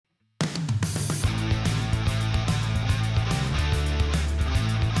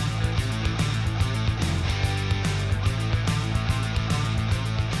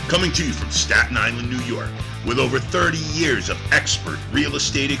Coming to you from Staten Island, New York, with over 30 years of expert real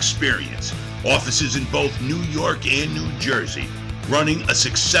estate experience, offices in both New York and New Jersey, running a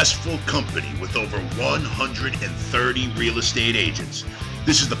successful company with over 130 real estate agents.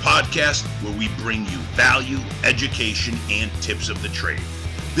 This is the podcast where we bring you value, education, and tips of the trade.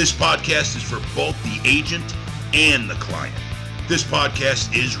 This podcast is for both the agent and the client. This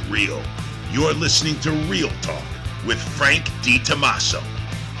podcast is real. You're listening to Real Talk with Frank DiTomaso.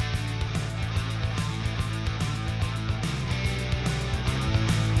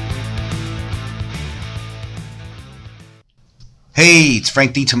 Hey, it's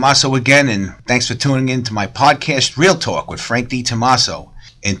Frank DiTomaso again, and thanks for tuning in to my podcast, Real Talk with Frank DiTomaso.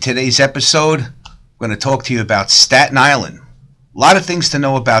 In today's episode, I'm going to talk to you about Staten Island. A lot of things to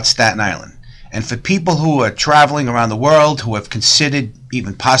know about Staten Island. And for people who are traveling around the world, who have considered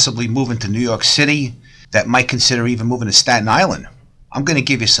even possibly moving to New York City, that might consider even moving to Staten Island, I'm going to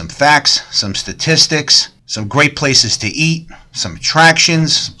give you some facts, some statistics, some great places to eat, some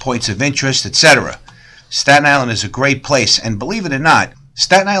attractions, some points of interest, etc. Staten Island is a great place, and believe it or not,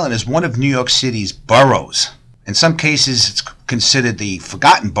 Staten Island is one of New York City's boroughs. In some cases, it's considered the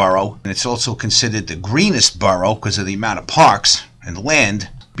forgotten borough, and it's also considered the greenest borough because of the amount of parks and land.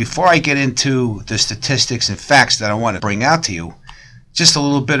 Before I get into the statistics and facts that I want to bring out to you, just a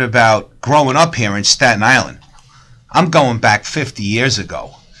little bit about growing up here in Staten Island. I'm going back 50 years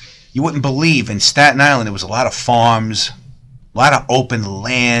ago. You wouldn't believe in Staten Island there was a lot of farms, a lot of open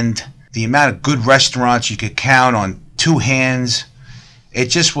land, the amount of good restaurants you could count on two hands. It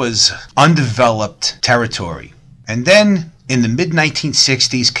just was undeveloped territory. And then in the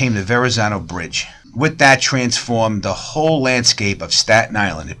mid-1960s came the Verrazano Bridge. With that transformed the whole landscape of Staten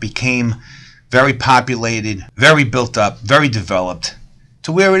Island. It became very populated, very built up, very developed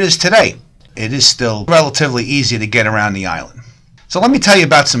to where it is today. It is still relatively easy to get around the island. So let me tell you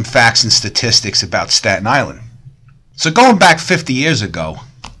about some facts and statistics about Staten Island. So going back 50 years ago,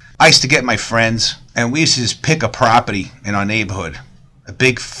 I used to get my friends and we used to just pick a property in our neighborhood, a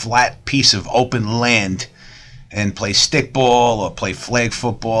big flat piece of open land, and play stickball or play flag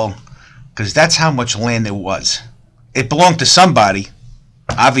football, because that's how much land there was. It belonged to somebody,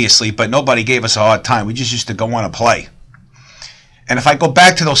 obviously, but nobody gave us a hard time. We just used to go on and play. And if I go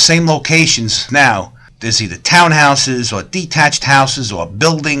back to those same locations now, there's either townhouses or detached houses or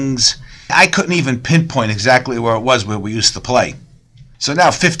buildings. I couldn't even pinpoint exactly where it was where we used to play. So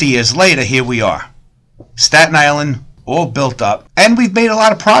now 50 years later, here we are. Staten Island, all built up, and we've made a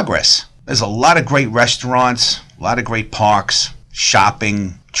lot of progress. There's a lot of great restaurants, a lot of great parks,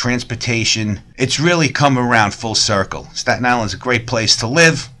 shopping, transportation. It's really come around full circle. Staten Island's a great place to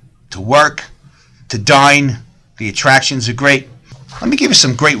live, to work, to dine. The attractions are great. Let me give you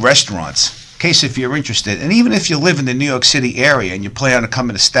some great restaurants, in case if you're interested. And even if you live in the New York City area and you plan on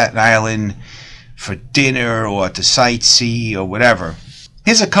coming to Staten Island for dinner or to sightsee or whatever,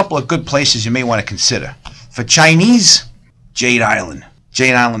 here's a couple of good places you may want to consider. For Chinese, Jade Island.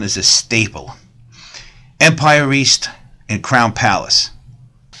 Jade Island is a staple. Empire East and Crown Palace.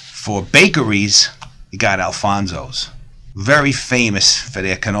 For bakeries, you got Alfonso's. Very famous for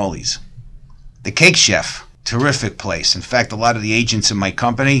their cannolis. The Cake Chef, terrific place. In fact, a lot of the agents in my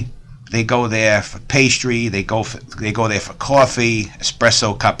company, they go there for pastry, they go there for coffee,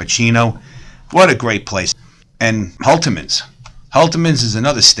 espresso, cappuccino. What a great place. And Hulteman's. Hulteman's is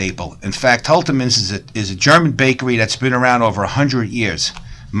another staple. In fact, Hulteman's is a German bakery that's been around over 100 years.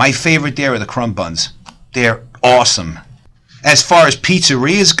 My favorite there are the crumb buns. They're awesome. As far as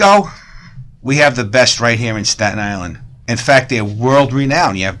pizzerias go, we have the best right here in Staten Island. In fact, they're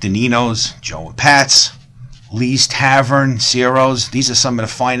world-renowned. You have Donino's, Joe and Pat's, Lee's Tavern, Ciro's. These are some of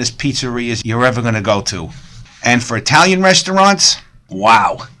the finest pizzerias you're ever going to go to. And for Italian restaurants,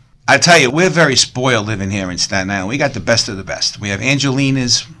 wow. I tell you, we're very spoiled living here in Staten Island. We got the best of the best. We have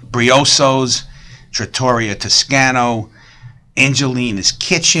Angelina's, Brioso's, Trattoria Toscano, Angelina's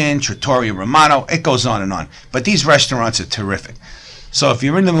Kitchen, Trattoria Romano. It goes on and on. But these restaurants are terrific. So if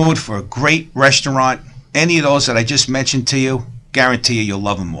you're in the mood for a great restaurant, any of those that I just mentioned to you, guarantee you you'll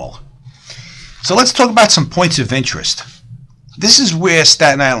love them all. So let's talk about some points of interest. This is where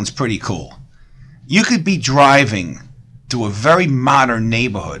Staten Island's pretty cool. You could be driving to a very modern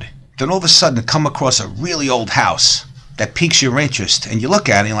neighborhood, then all of a sudden come across a really old house that piques your interest, and you look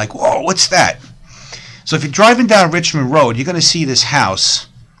at it and you're like, whoa, what's that? So if you're driving down Richmond Road, you're going to see this house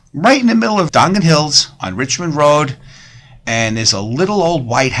right in the middle of Dongan Hills on Richmond Road, and there's a little old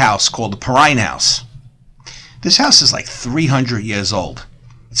white house called the Perrine House. This house is like 300 years old.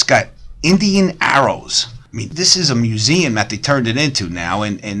 It's got Indian arrows I mean, this is a museum that they turned it into now,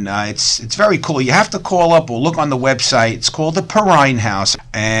 and it's very cool. You have to call up or look on the website. It's called the Perrine House,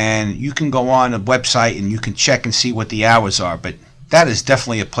 and you can go on the website and you can check and see what the hours are. But that is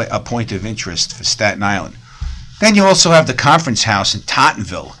definitely a point of interest for Staten Island. Then you also have the Conference House in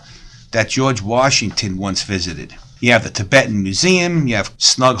Tottenville that George Washington once visited. You have the Tibetan Museum. You have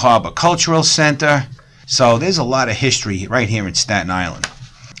Snug Harbor Cultural Center. So there's a lot of history right here in Staten Island.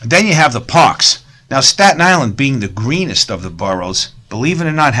 Then you have the parks. Now, Staten Island, being the greenest of the boroughs, believe it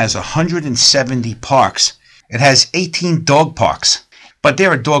or not, has 170 parks. It has 18 dog parks. But there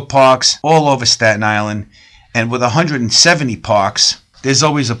are dog parks all over Staten Island. And with 170 parks, there's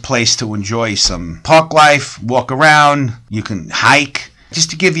always a place to enjoy some park life, walk around, you can hike. Just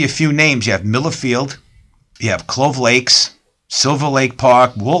to give you a few names, you have Miller Field, you have Clove Lakes, Silver Lake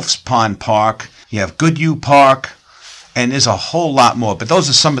Park, Wolf's Pond Park, you have Goodhue Park, and there's a whole lot more. But those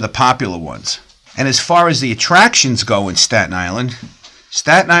are some of the popular ones. And as far as the attractions go in Staten Island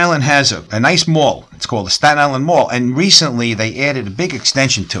has a nice mall. It's called the Staten Island Mall. And recently they added a big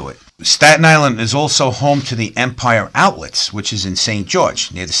extension to it. Staten Island is also home to the Empire Outlets, which is in St.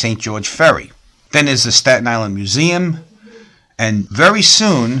 George, near the St. George Ferry. Then there's the Staten Island Museum. And very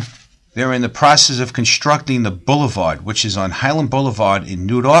soon, they're in the process of constructing the Boulevard, which is on Highland Boulevard in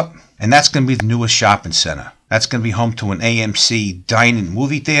New Dorp. And that's going to be the newest shopping center. That's going to be home to an AMC dine-in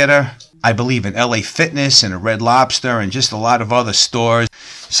movie theater. I believe in LA Fitness and a Red Lobster and just a lot of other stores.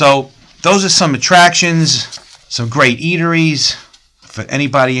 So those are some attractions, some great eateries. For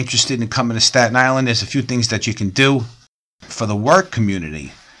anybody interested in coming to Staten Island, there's a few things that you can do. For the work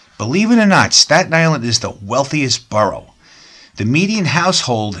community, believe it or not, Staten Island is the wealthiest borough. The median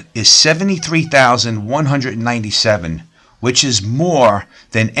household is $73,197, which is more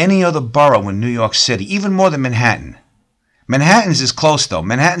than any other borough in New York City, even more than Manhattan. Manhattan's is close, though.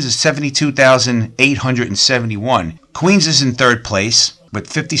 Manhattan's is 72,871. Queens is in third place with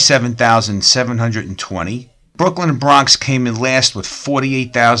 57,720. Brooklyn and Bronx came in last with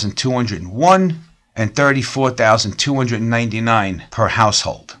 48,201 and 34,299 per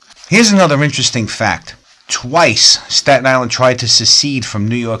household. Here's another interesting fact. Twice, Staten Island tried to secede from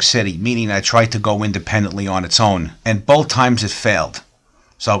New York City, meaning that it tried to go independently on its own, and both times it failed.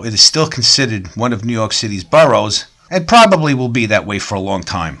 So it is still considered one of New York City's boroughs, and probably will be that way for a long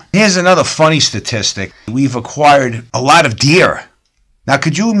time. Here's another funny statistic. We've acquired a lot of deer. Now,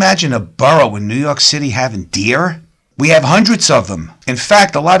 could you imagine a borough in New York City having deer? We have hundreds of them. In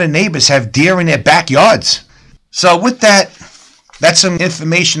fact, a lot of neighbors have deer in their backyards. So with that, that's some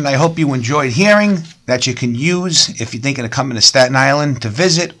information I hope you enjoyed hearing that you can use if you're thinking of coming to Staten Island to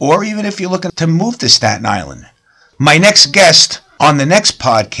visit, or even if you're looking to move to Staten Island. My next guest on the next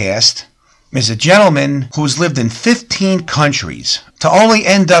podcast is a gentleman who's lived in 15 countries to only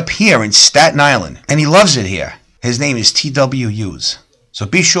end up here in Staten Island, and he loves it here. His name is T.W. Hughes. So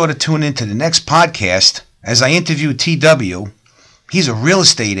be sure to tune into the next podcast as I interview T.W. He's a real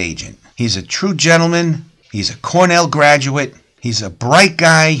estate agent. He's a true gentleman. He's a Cornell graduate. He's a bright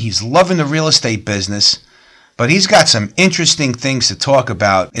guy. He's loving the real estate business. But he's got some interesting things to talk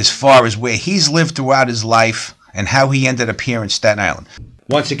about as far as where he's lived throughout his life and how he ended up here in Staten Island.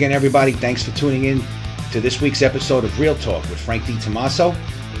 Once again, everybody, thanks for tuning in to this week's episode of Real Talk with Frank DiTomaso.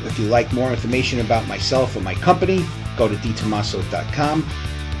 If you'd like more information about myself or my company, go to dtomaso.com,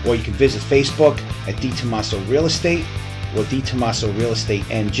 or you can visit Facebook at DiTomaso Real Estate or DiTomaso Real Estate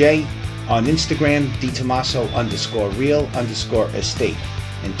NJ. On Instagram, DiTomaso_real_estate.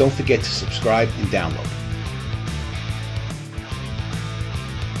 And don't forget to subscribe and download.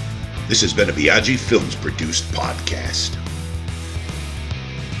 This has been a Biagi Films produced podcast.